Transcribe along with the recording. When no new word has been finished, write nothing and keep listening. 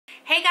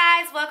Hey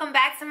guys, welcome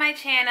back to my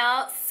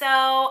channel. So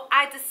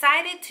I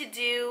decided to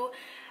do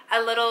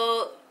a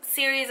little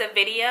series of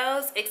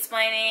videos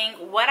explaining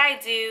what I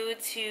do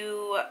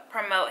to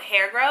promote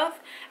hair growth.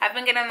 I've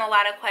been getting a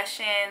lot of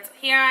questions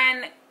here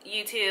on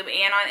YouTube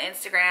and on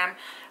Instagram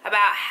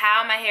about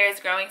how my hair is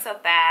growing so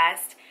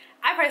fast.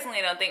 I personally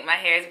don't think my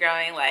hair is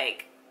growing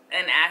like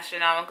an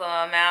astronomical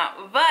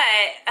amount, but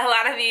a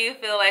lot of you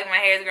feel like my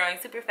hair is growing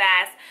super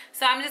fast.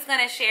 So I'm just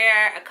gonna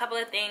share a couple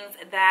of things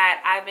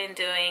that I've been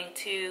doing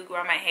to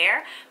grow my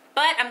hair,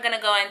 but I'm gonna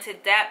go into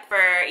depth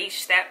for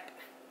each step,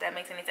 if that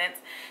makes any sense.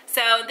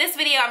 So this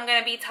video I'm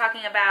gonna be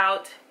talking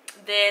about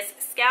this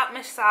scalp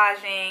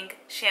massaging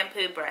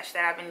shampoo brush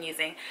that I've been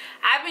using.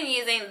 I've been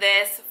using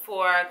this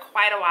for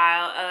quite a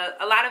while.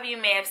 A lot of you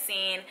may have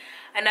seen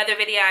another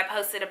video I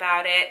posted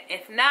about it.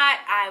 If not,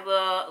 I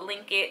will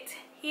link it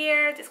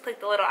here. Just click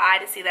the little eye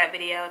to see that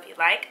video if you'd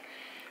like.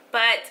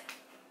 But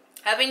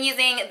I've been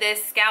using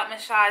this scalp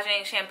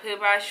massaging shampoo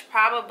brush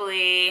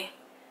probably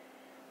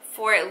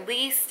for at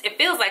least, it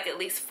feels like at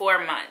least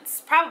 4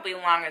 months, probably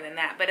longer than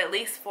that, but at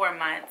least 4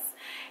 months.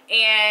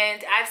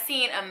 And I've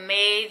seen a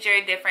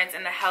major difference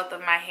in the health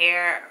of my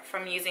hair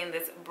from using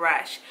this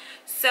brush.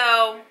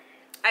 So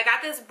I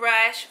got this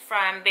brush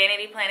from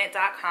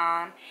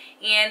vanityplanet.com,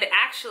 and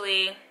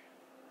actually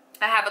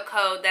I have a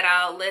code that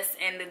I'll list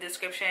in the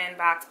description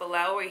box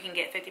below where you can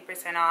get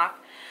 50% off.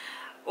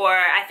 Or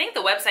I think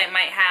the website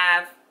might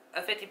have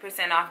a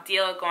 50% off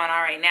deal going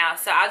on right now.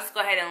 So I'll just go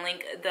ahead and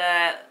link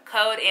the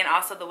code and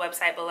also the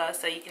website below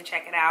so you can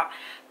check it out.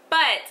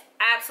 But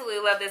I absolutely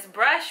love this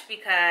brush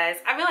because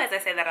I realize I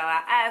say that a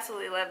lot. I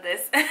absolutely love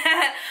this.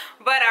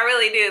 But I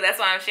really do. That's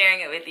why I'm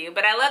sharing it with you.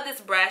 But I love this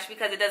brush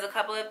because it does a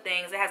couple of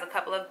things. It has a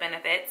couple of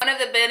benefits. One of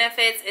the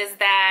benefits is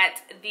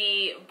that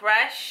the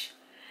brush,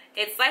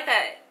 it's like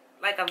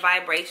a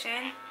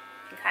vibration. You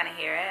can kind of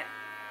hear it.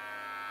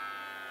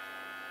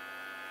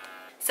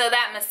 So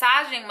that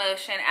massaging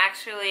motion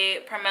actually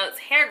promotes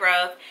hair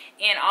growth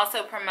and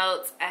also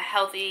promotes a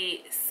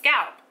healthy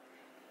scalp.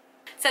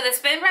 So the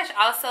spin brush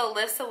also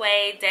lifts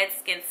away dead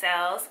skin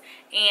cells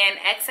and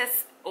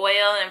excess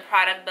oil and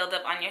product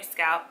buildup on your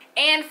scalp.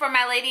 And for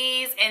my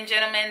ladies and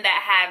gentlemen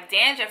that have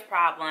dandruff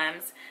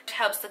problems, it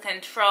helps to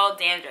control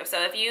dandruff.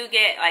 So if you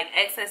get like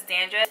excess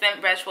dandruff, spin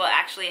brush will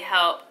actually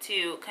help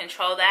to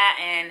control that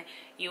and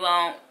you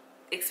won't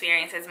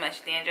experience as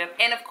much dandruff.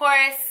 And of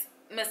course,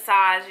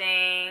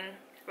 massaging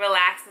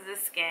relaxes the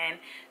skin.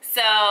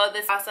 So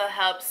this also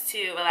helps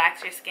to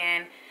relax your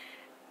skin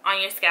on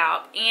your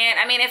scalp, and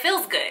I mean, it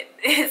feels good.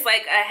 It's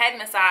like a head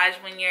massage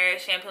when you're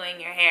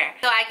shampooing your hair.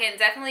 So I can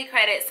definitely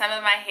credit some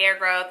of my hair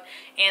growth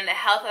and the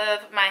health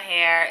of my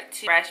hair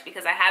to brush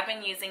because I have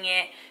been using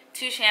it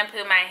to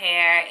shampoo my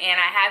hair,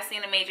 and I have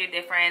seen a major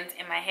difference,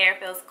 and my hair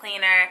feels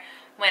cleaner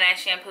when I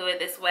shampoo it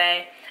this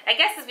way. I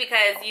guess it's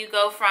because you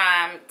go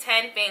from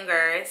 10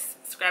 fingers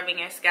scrubbing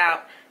your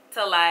scalp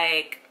to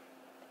like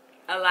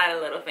a lot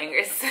of little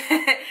fingers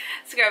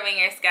scrubbing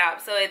your scalp,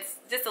 so it's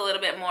just a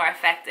little bit more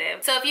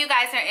effective. So if you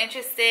guys are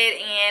interested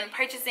in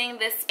purchasing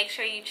this, make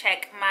sure you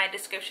check my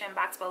description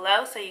box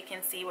below so you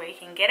can see where you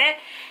can get it,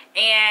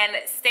 and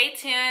stay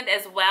tuned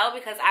as well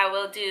because I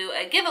will do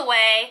a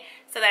giveaway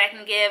so that I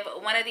can give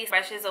one of these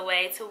brushes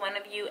away to one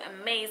of you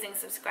amazing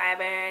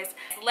subscribers.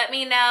 Let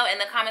me know in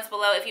the comments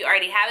below if you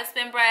already have a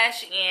spin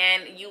brush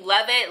and you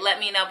love it. Let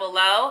me know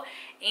below,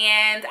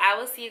 and I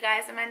will see you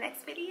guys in my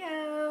next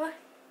video.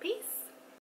 Peace.